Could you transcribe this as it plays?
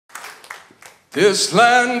This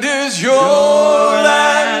land is your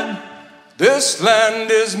land. This land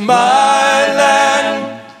is my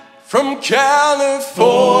land. From California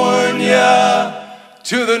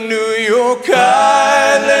to the New York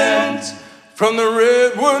Islands, from the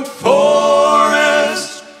redwood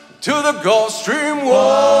forest to the Gulf Stream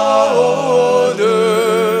waters.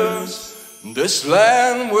 This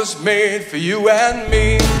land was made for you and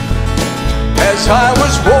me. As I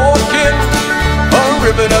was walking a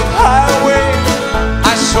ribbon of highway,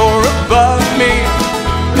 I saw above me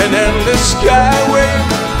an endless skyway.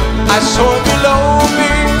 I saw below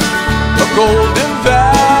me a golden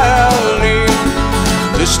valley.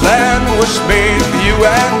 This land was made for you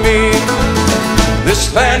and me.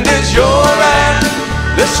 This land is your land.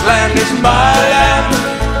 This land is my land.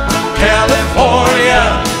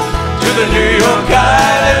 California to the New York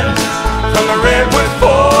Islands, from the redwood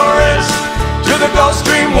forest to the Gulf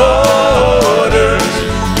Stream waters.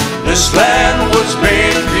 This land was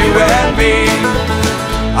made for you and me.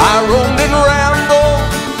 I roamed and rambled,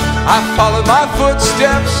 I followed my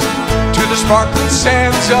footsteps to the sparkling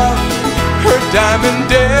sands of her diamond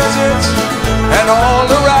deserts. And all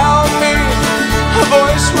around me a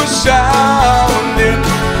voice was sounding,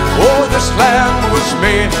 oh, this land was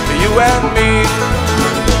made for you and me.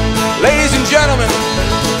 Ladies and gentlemen,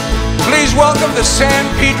 please welcome the San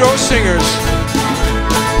Pedro Singers.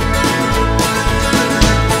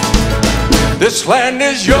 This land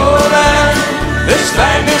is your land. This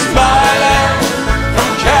land is my land. From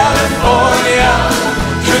California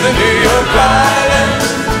to the New York Islands,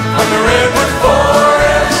 from the redwood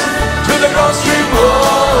forest to the Gulf Stream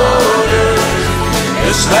waters.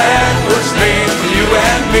 This land was made for you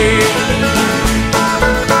and me.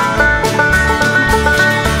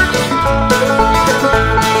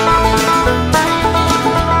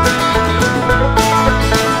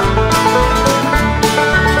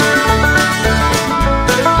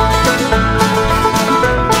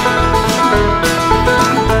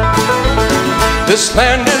 This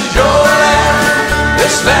land is your land.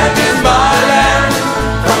 This land is my land.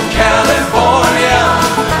 From California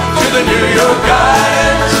to the New York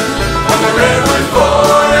Islands, from the redwood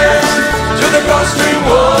forest to the Gulf Stream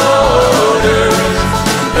waters.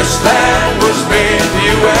 This land was made for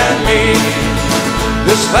you and me.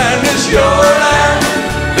 This land is your land.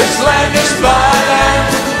 This land is my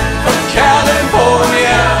land. From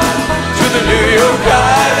California to the New York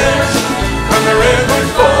Islands, from the redwood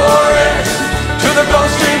forest to the Gulf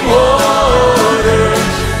Stream waters.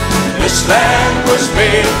 This land was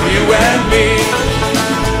made for you and me.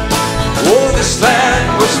 Oh, this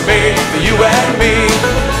land was made for you and me.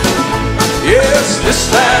 Yes,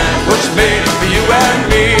 this land was made for you and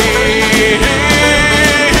me.